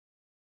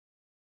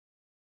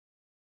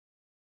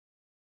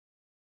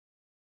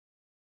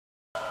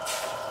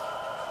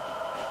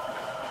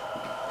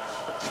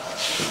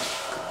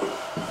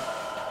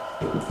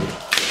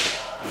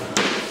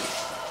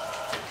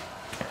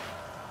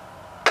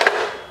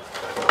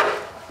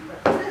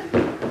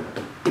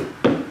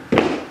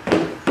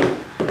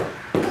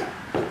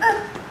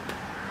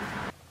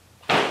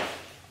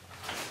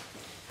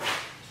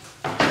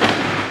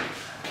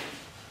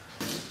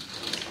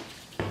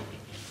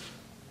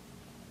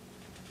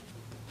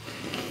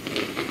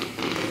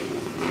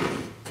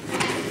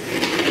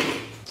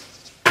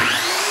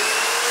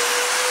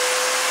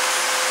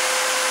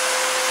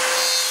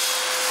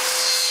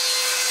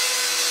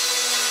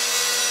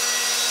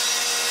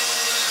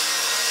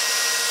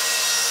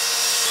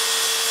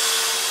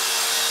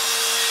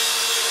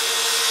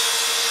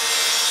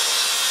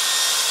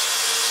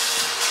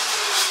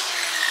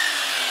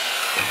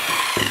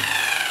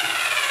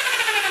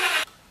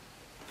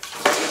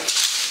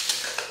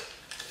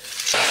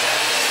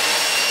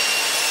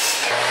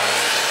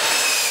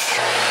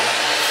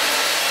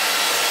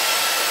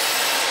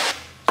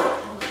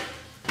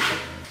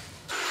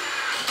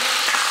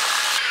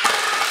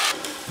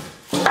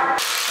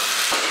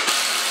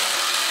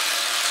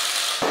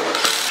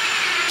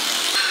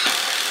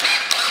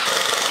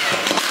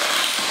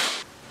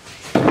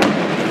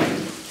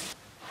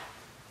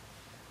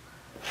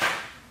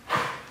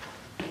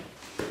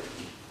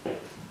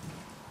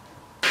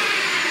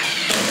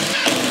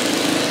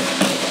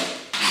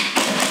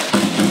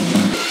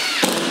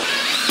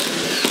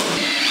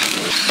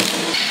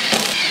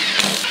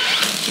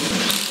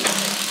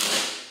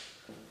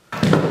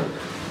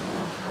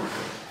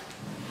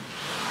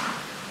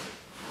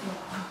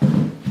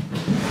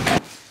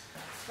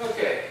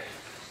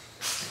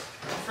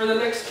for the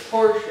next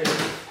portion,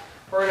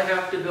 we're going to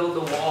have to build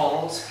the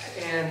walls.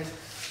 And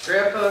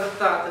Grandpa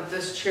thought that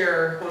this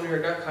chair, when we were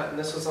duck hunting,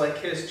 this was like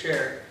his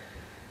chair.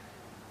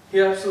 He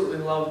absolutely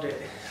loved it.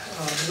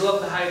 He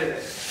loved the height of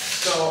it.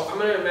 So I'm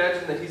going to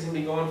imagine that he's going to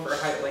be going for a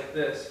height like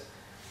this.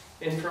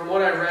 And from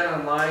what I read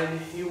online,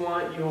 you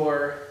want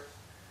your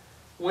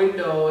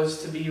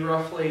windows to be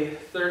roughly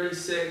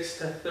 36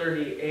 to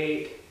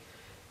 38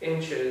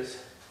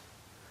 inches.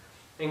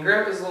 And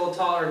Grandpa's a little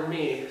taller than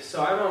me,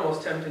 so I'm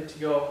almost tempted to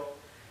go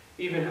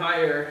even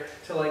higher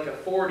to like a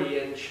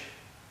 40-inch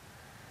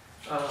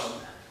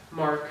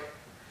mark,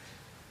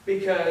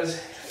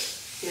 because,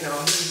 you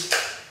know,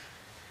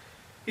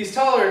 he's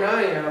taller than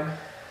I am,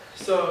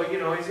 so, you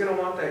know, he's going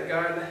to want that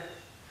gun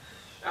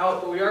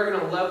out, but we are going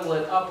to level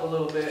it up a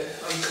little bit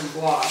on some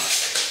blocks.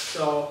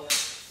 So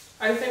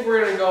I think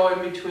we're going to go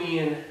in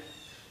between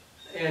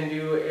and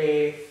do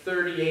a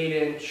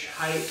 38-inch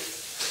height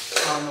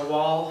on the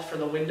wall for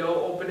the window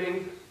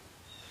opening.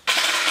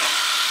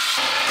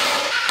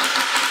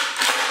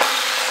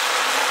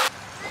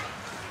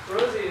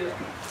 Rosie,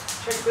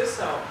 check this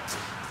out.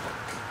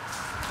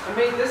 I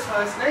made this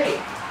last night.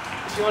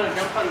 Do you want to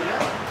jump on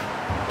that?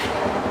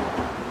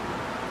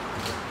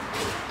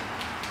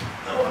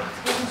 Oh,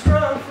 it's getting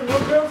strong for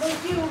little girls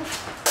like you.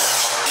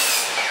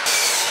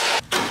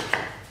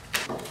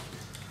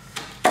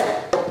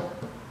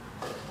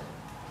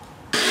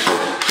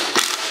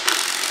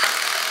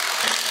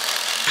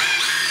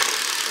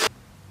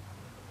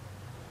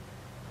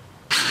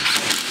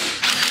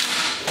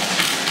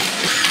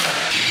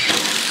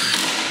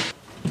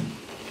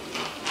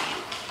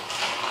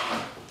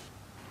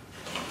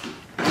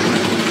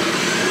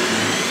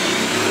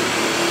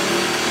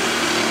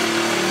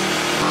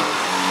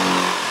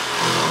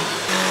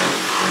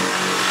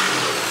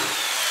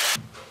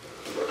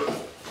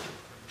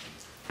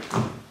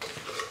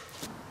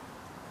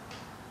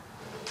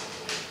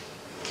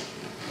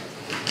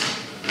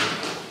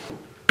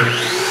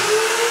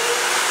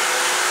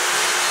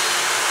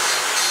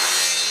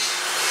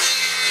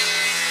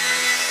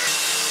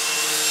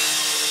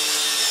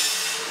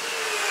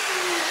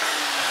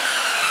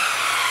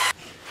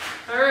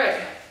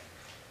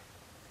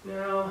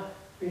 Now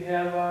we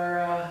have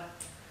our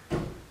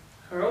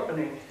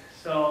opening,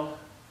 so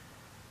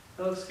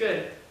that looks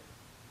good.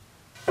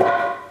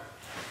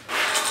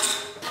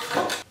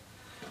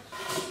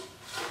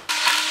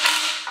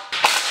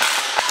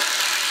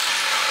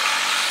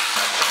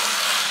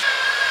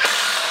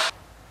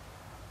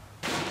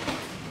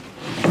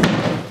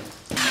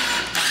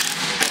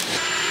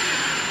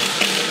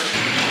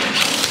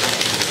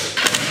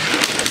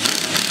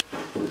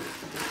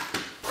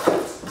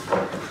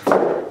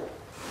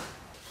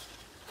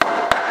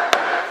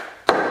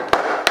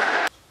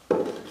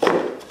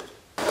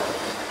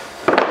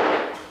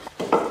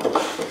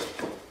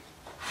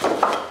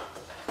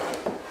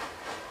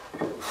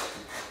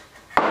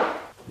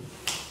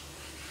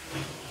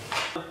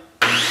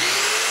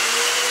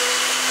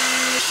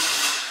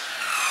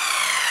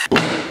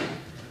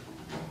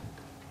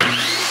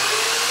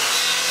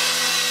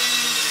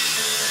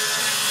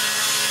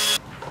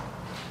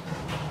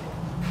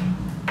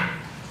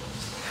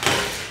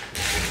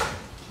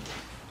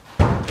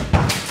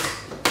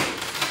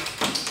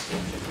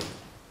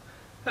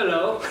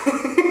 Hello.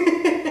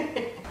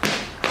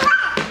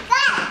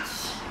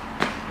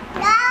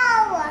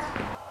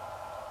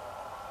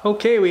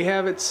 Okay, we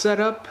have it set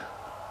up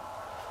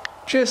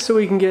just so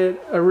we can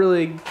get a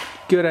really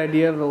good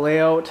idea of the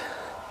layout.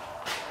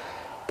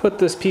 Put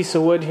this piece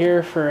of wood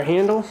here for a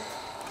handle.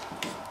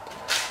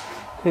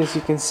 As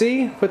you can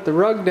see, put the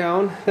rug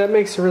down. That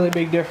makes a really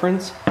big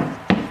difference. You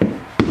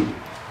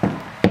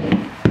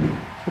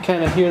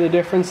kind of hear the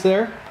difference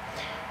there.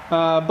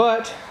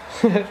 But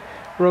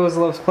Rose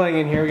loves playing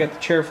in here. We got the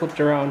chair flipped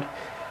around.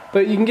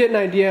 But you can get an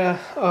idea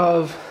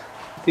of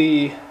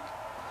the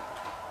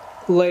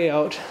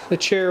layout. The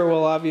chair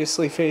will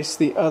obviously face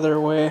the other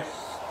way.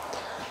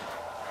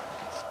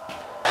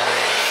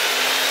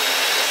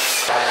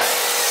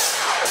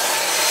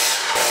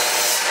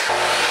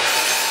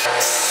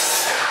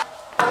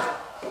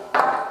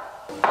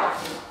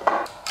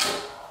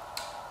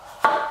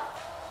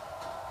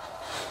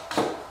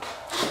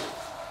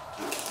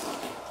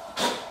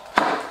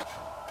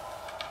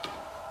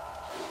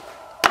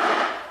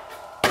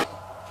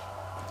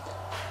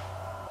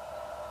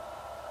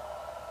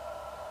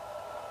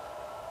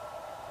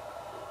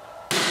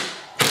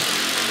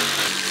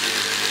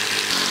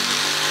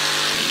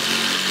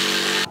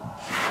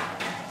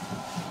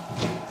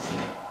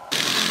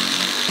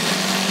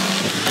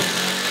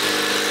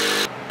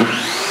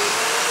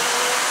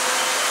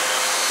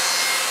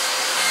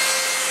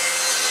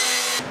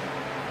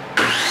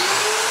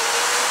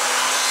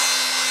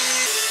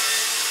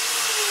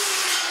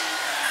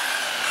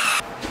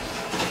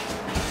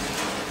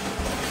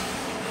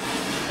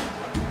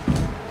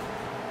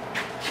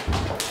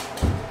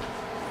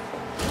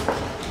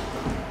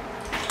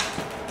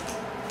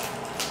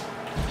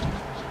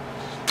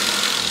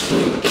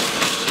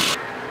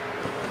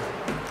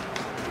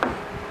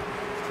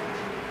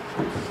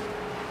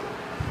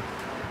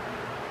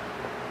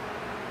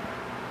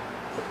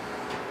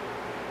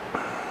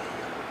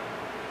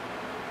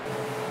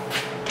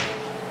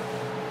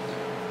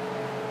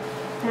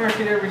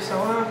 it every so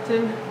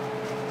often.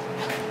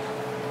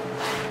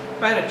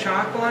 If I had a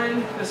chalk line,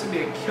 this would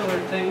be a killer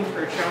thing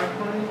for a chalk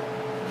line.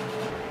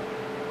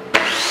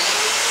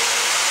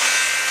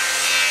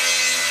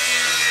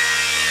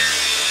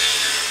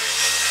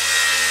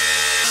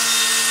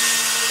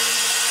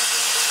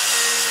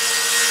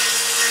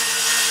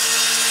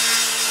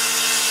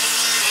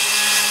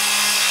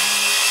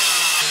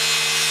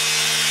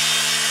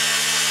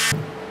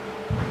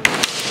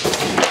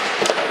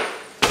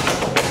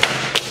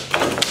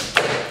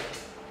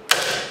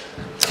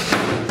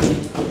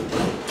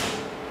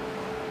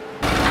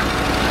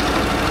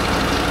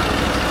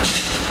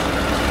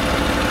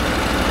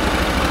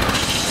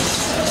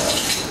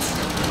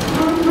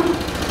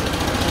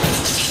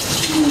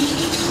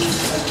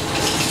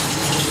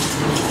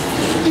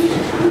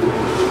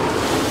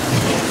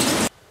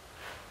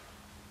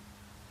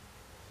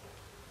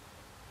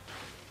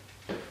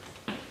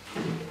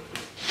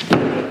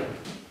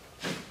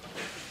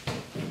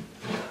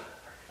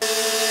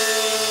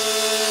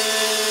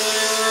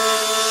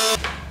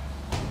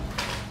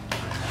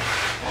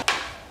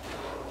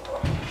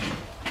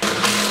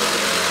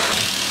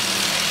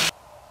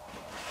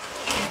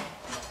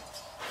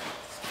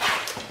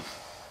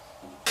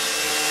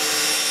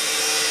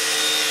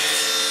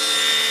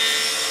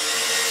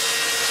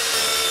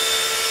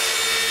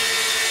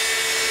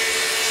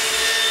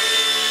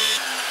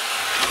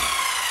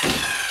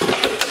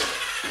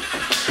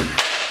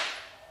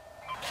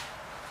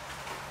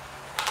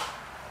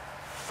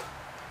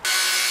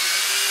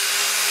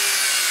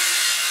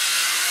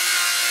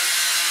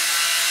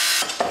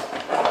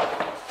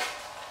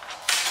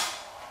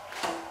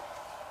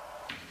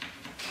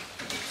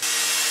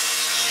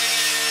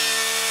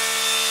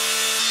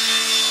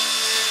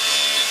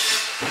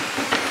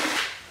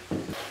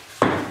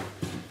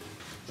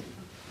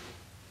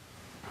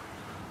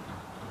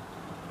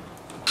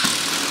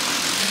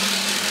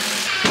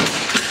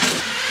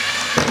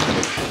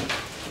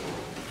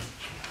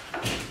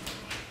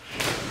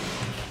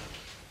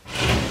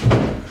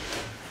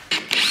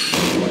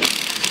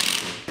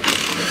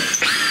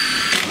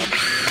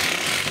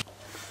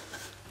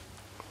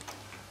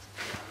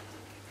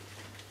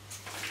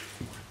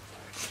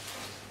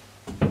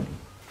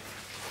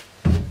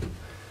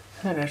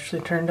 That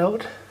actually turned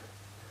out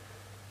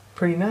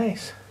pretty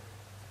nice.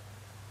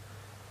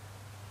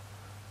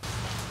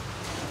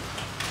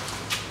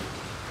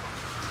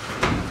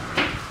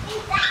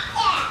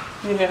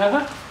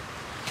 Yeah.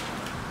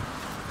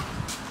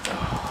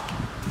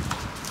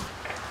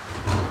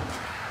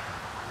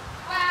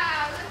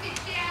 Wow, look at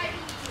Daddy.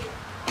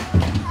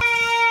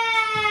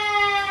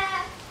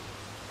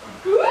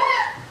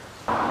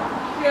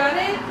 You got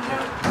it?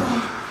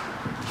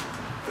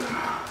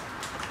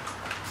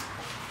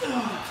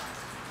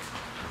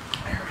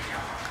 There we go.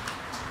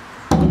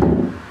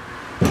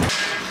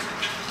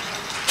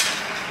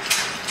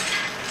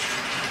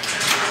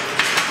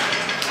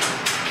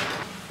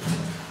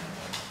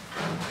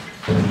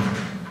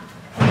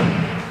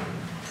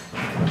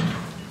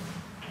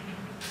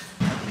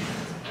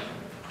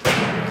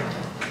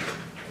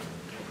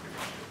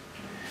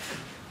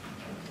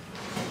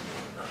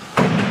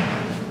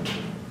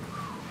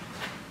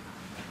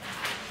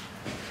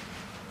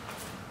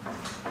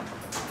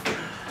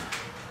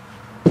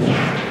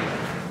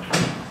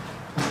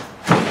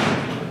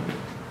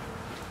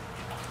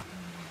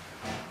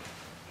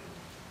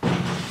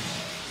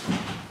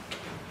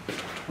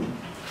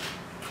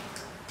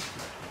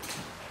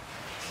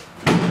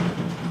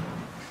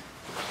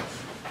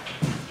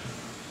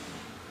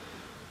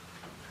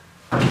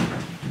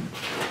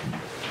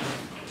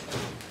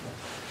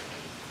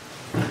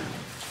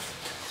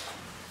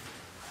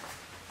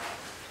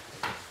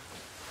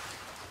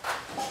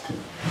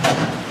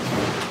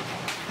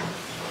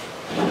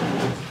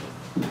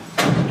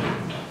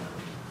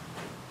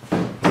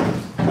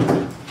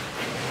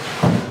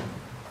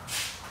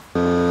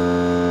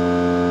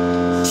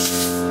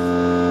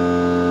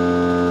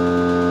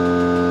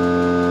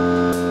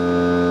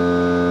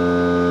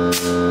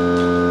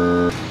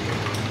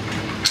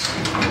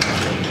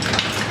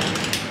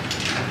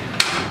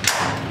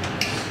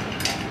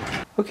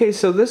 Okay,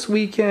 so this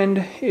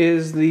weekend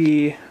is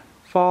the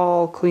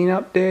fall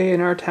cleanup day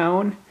in our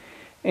town,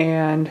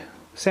 and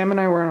Sam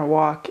and I were on a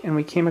walk and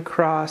we came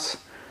across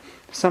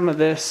some of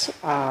this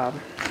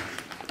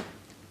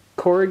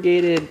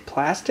corrugated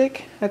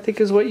plastic, I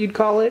think is what you'd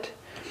call it.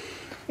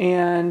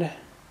 And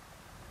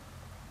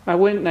I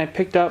went and I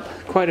picked up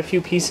quite a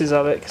few pieces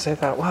of it because I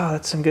thought, wow,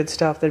 that's some good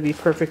stuff. That'd be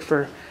perfect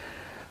for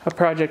a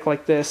project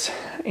like this.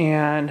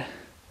 And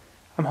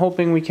I'm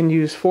hoping we can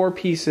use 4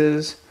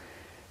 pieces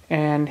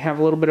and have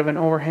a little bit of an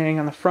overhang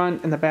on the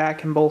front and the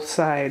back and both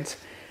sides.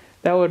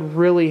 That would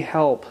really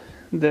help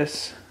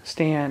this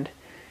stand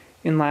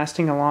in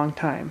lasting a long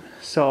time.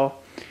 So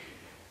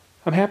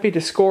I'm happy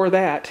to score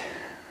that.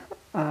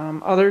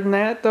 Other than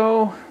that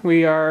though,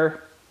 we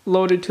are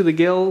loaded to the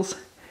gills.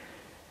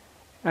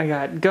 I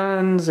got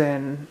guns,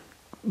 and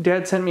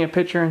Dad sent me a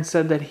picture and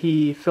said that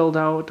he filled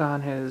out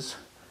on his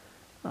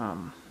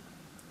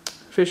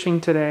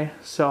fishing today,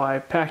 so I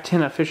packed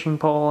in a fishing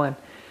pole and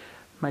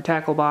my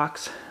tackle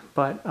box,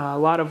 but a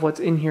lot of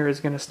what's in here is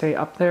going to stay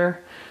up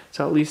there,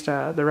 so at least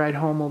the ride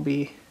home will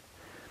be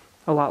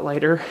a lot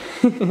lighter.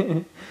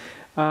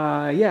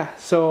 Yeah,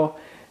 so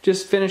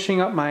just finishing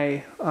up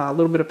my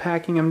little bit of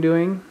packing I'm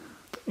doing,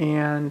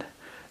 and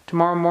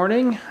tomorrow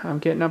morning I'm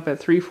getting up at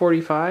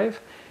 3:45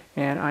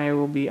 and I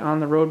will be on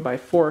the road by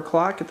 4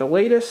 o'clock at the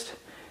latest.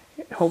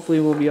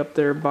 Hopefully we'll be up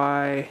there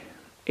by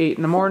 8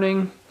 in the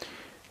morning,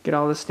 get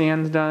all the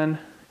stands done,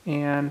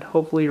 and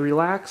hopefully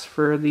relax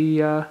for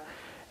the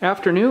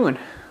afternoon.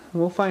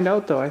 We'll find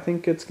out though. I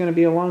think it's going to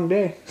be a long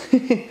day.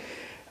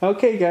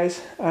 Okay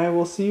guys, I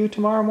will see you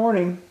tomorrow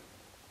morning.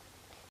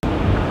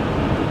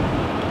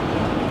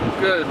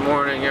 Good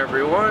morning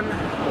everyone.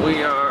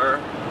 We are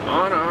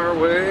on our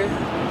way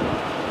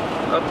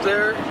up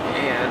there,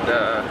 and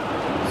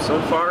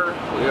so far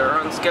we are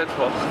on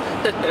schedule.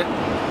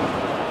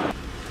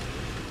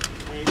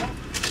 There you go.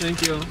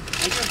 Thank you.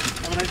 Thank you.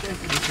 Have a nice day.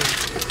 Thank you.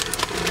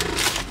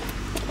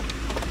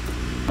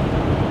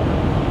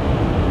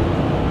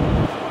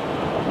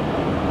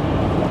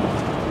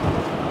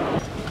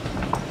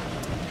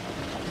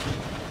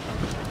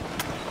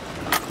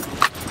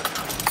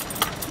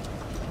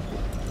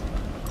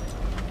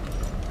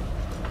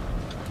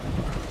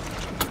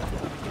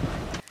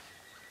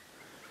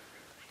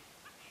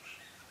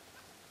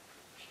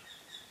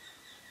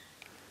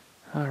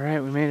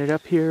 Alright, we made it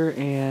up here,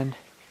 and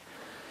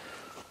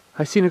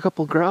I seen a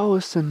couple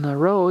grouse in the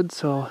road,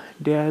 so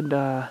Dad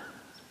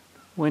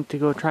went to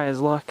go try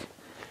his luck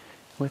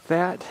with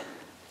that.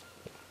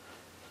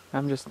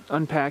 I'm just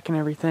unpacking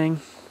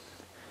everything,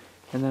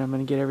 and then I'm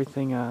going to get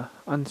everything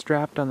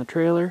unstrapped on the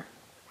trailer,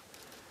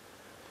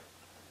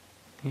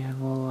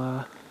 and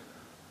we'll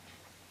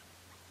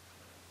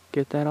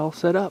get that all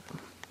set up.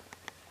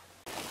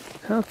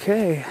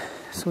 Okay,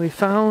 so we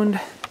found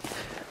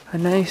a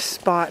nice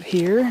spot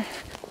here.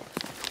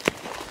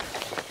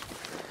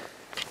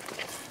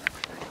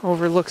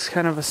 Overlooks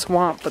kind of a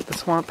swamp, but the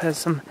swamp has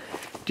some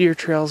deer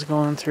trails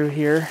going through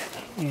here,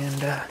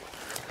 and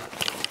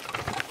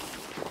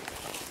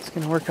it's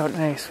gonna work out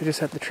nice. We just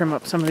have to trim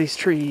up some of these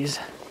trees.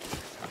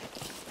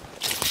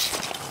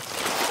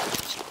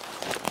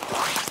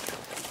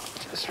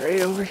 Just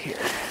right over here.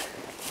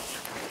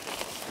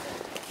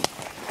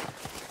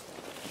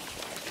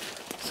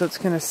 So it's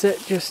gonna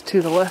sit just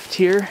to the left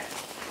here,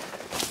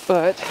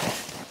 but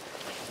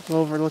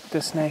we'll overlook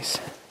this nice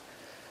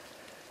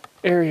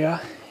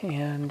area,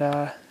 and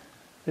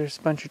there's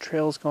a bunch of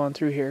trails going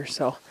through here,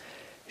 so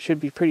it should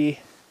be pretty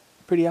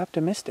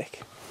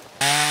optimistic.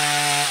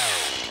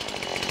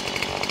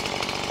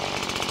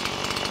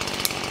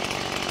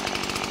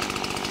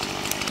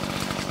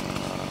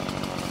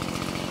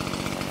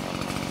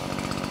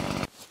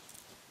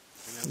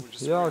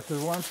 Yeah,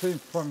 because one thing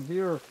from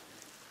here,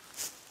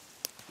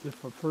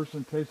 if a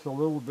person takes a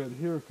little bit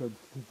here, because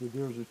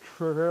there's a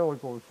trail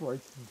that goes right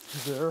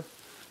there.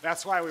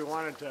 That's why we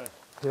wanted to.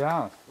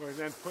 Yeah. Well,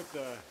 then put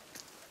the.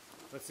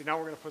 Let's see. Now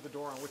we're going to put the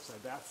door on which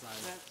side? That side.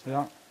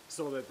 Yeah.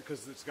 So that,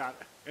 because it's got,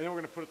 and then we're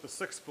going to put it the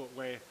 6-foot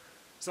way.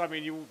 So I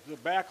mean, the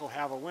back will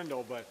have a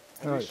window, but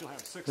at least you'll have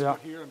 6 foot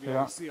here and be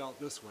able to see out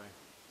this way.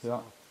 So.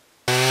 Yeah.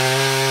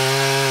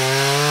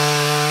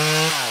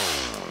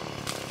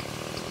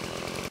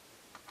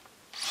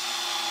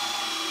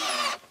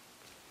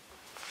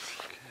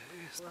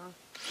 Well,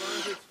 as long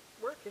as it's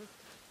working.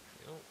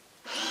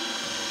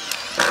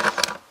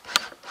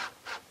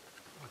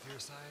 With your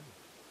side,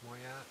 where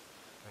you at?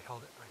 I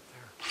held it right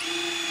there.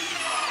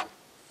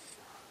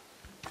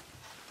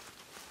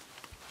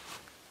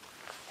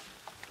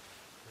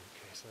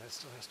 Okay, so that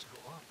still has to go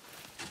up.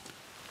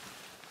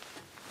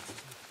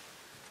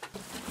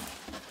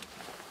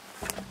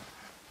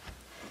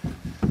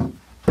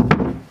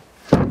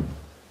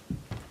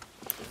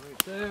 Right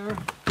there.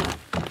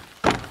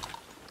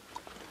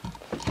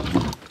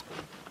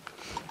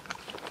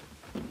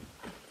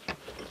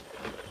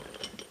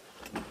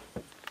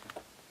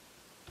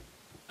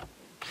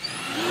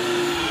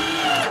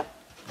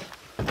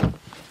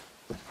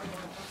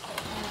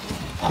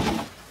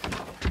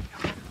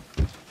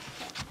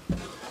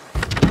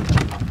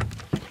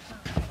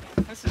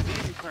 That's the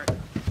easy part.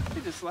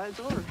 It just slides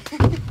over.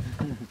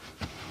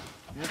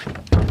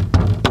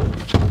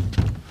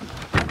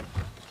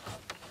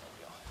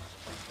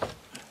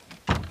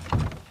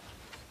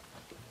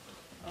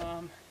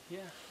 Yeah.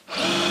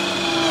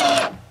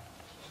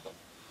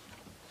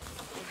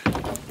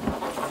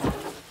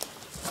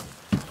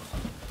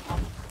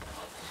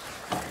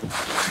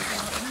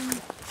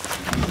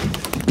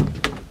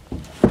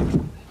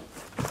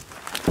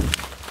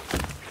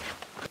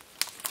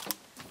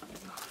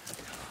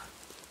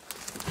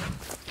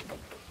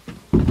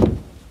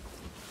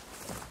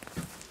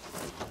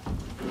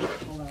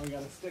 Hold on, we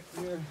got a stick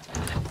here.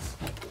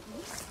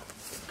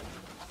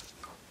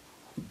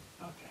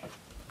 Okay.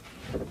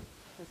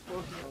 Let's go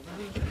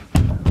here.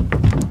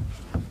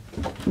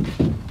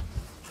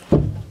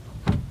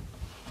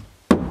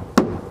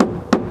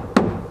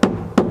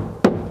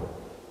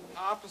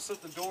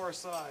 Opposite the door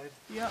side.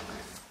 Yep.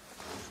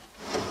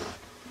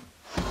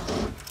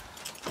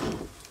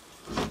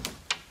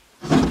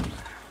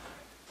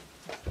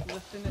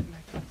 lifting it.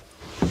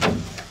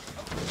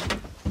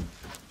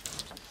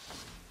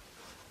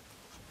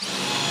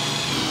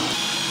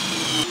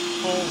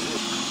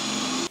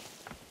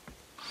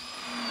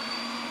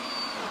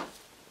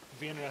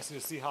 Be interesting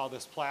to see how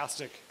this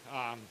plastic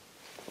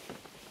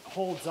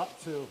holds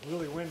up to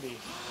really windy.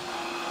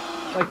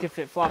 Like if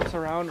it flops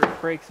around or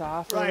it breaks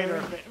off. Right, or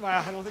if it,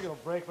 well, I don't think it'll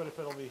break, but if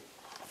it'll be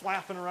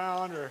flapping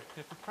around, or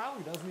if it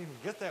probably doesn't even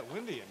get that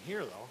windy in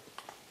here, though.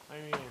 I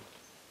mean,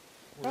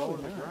 we're low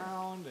to the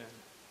ground,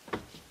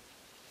 and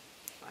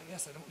I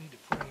guess I don't need to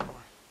put any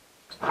more.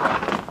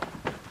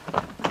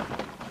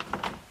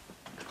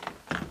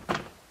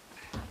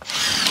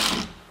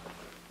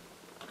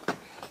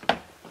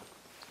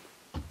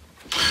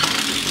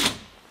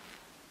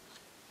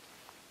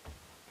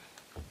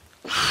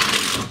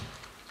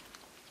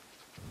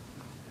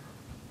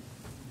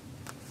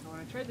 When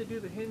I tried to do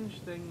the hinge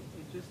thing,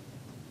 it just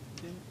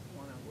didn't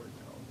want to work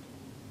out.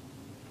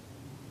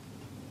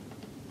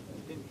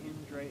 It didn't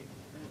hinge right.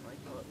 I didn't like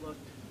how it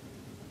looked.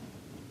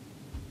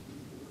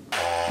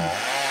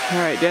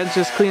 Alright, Dad's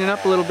just cleaning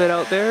up a little bit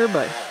out there,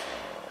 but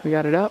we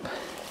got it up.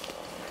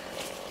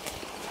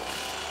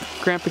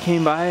 Grandpa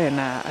came by and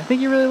I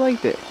think he really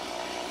liked it.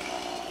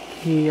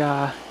 He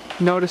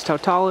noticed how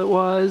tall it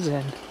was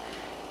and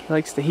he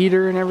likes the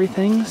heater and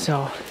everything,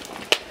 so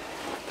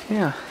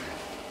yeah.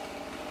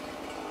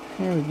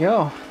 There we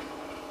go.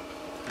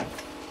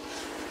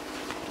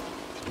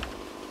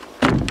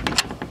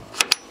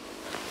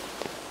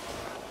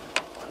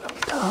 Up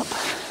top.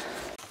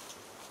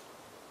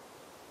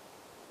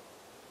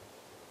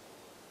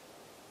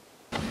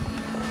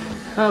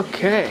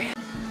 Okay,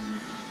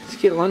 let's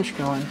get lunch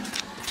going.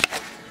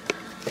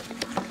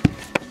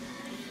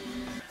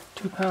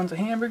 2 pounds of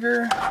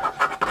hamburger.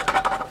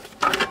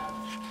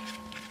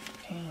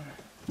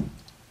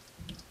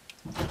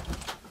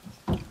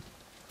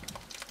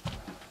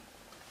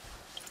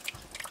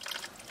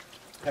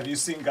 Have you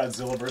seen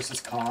Godzilla vs.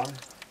 Kong?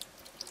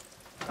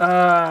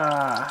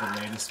 The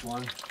latest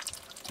one?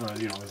 Or,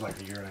 you know, it was like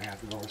a year and a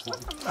half ago or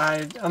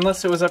something.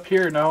 Unless it was up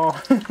here, no.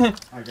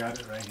 I got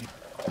it right here.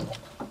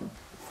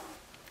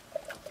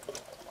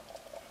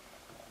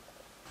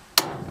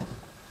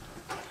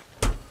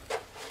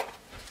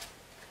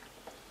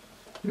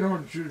 You know,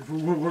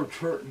 we're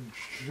shutting.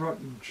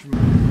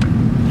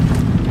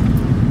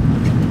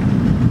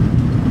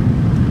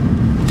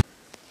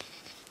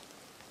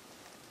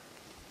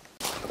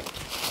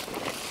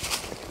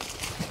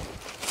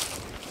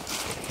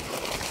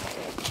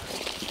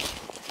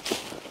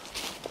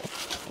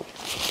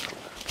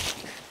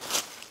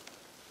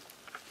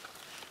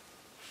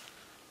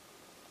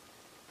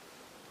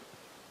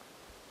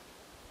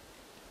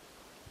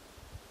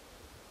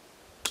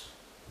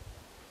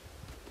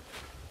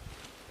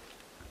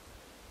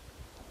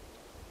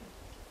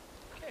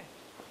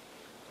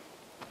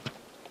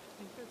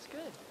 That's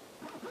good.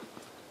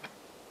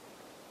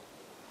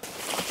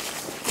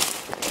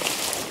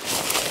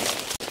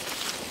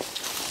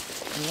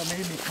 And what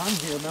made me come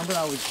here, remember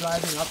I was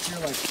driving up here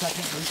like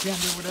second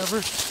weekend or whatever,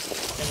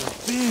 and a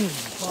big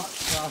buck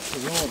across the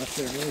road up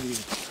there, maybe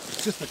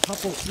just a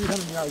couple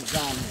 300 yards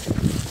down there.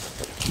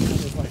 And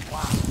it was like,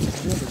 wow,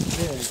 it's really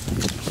big.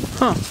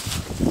 Huh.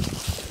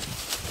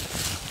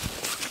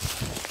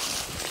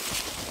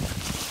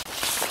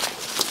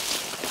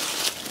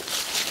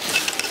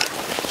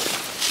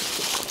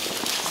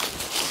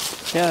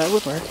 Yeah, that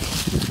would work.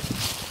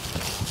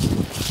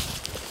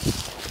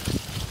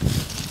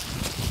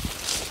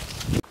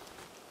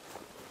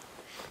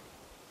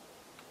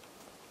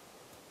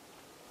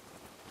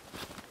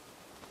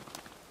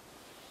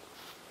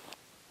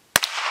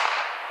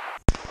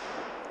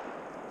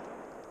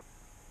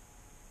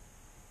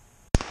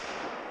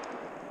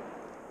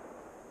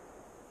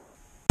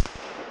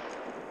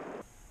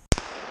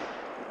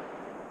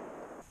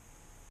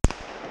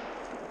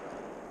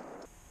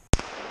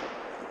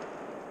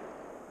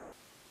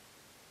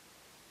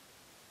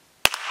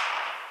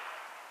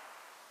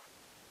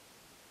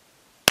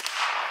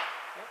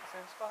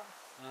 Same spot.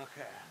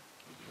 Okay.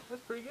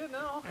 That's pretty good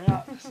now.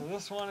 Yeah, so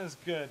this one is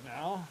good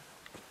now.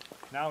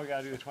 Now we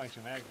gotta do the 22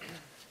 Magnum.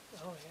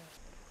 Oh yeah.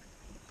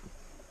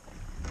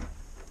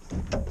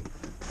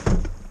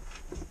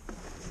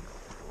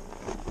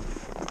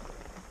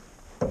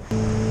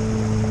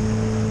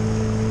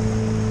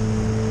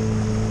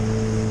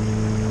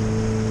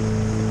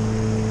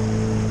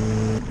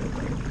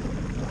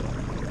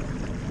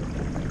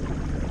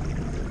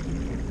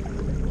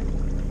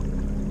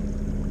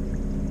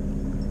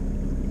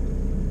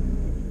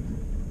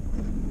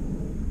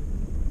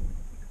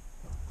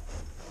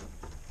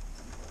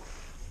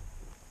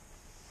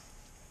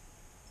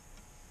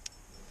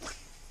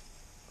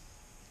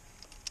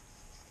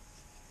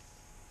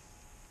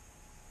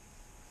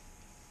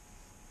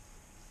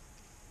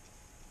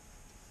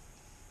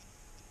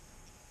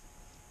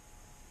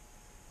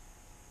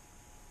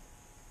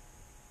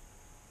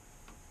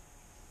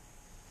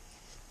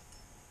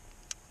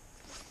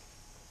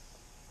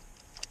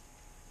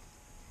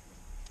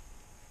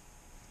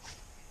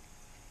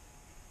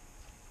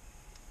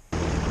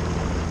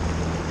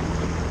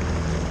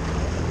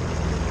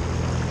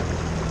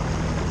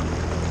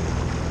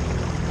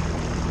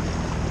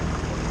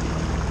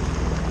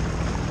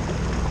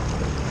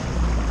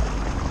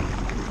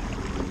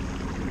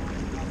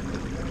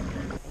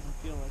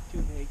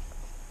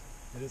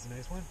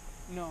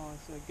 No,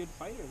 it's a good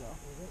fighter though.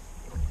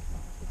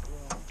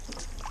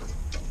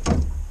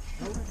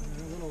 Nope,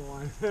 a little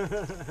one.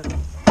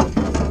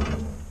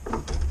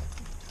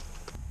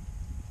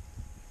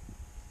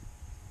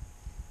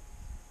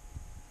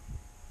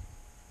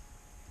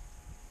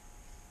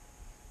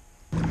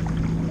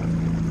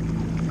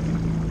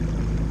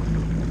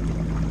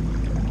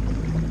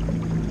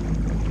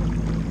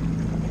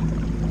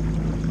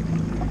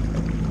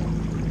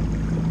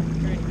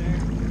 Right there.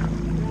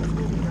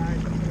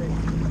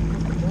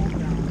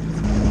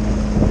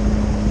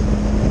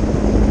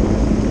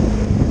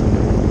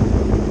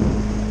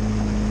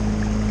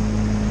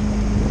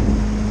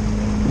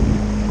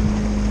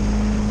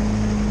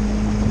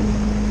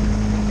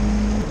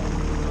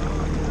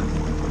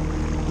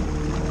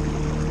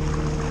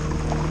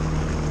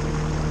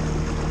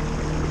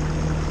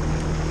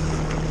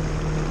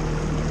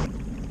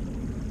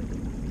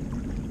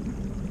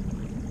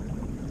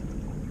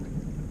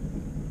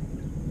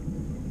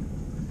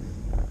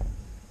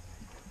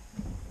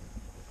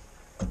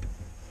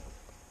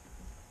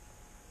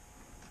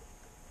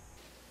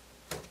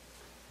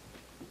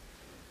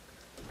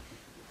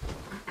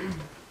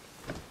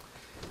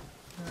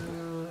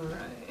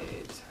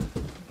 Alright.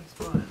 Next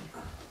one.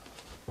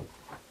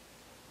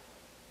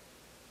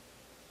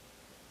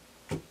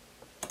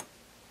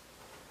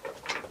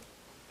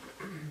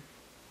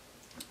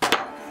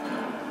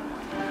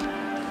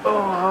 Oh,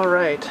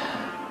 alright.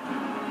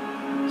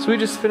 So we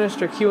just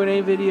finished our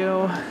Q&A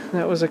video.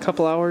 That was a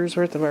couple hours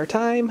worth of our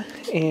time,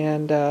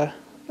 and I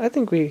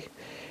think we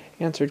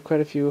answered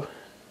quite a few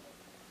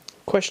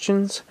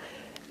questions.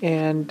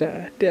 And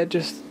Dad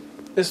just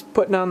is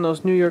putting on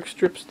those New York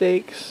strip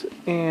steaks,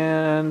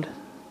 and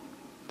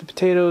the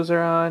potatoes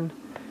are on.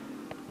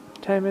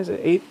 What time is it?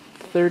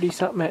 8:30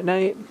 something at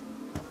night.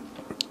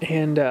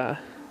 And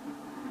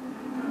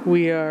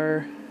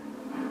we're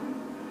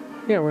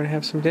gonna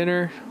have some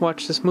dinner,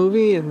 watch this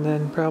movie, and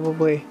then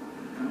probably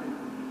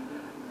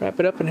wrap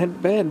it up and head to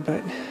bed.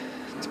 But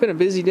it's been a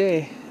busy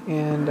day,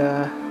 and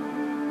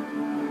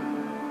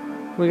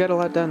we got a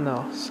lot done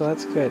though, so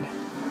that's good.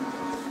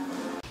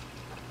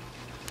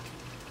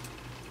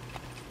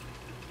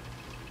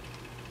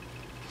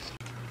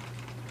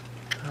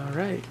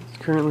 Alright, it's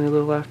currently a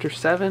little after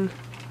 7,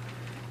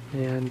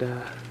 and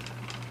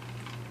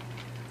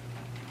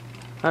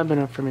I've been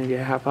up for maybe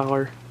a half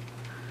hour.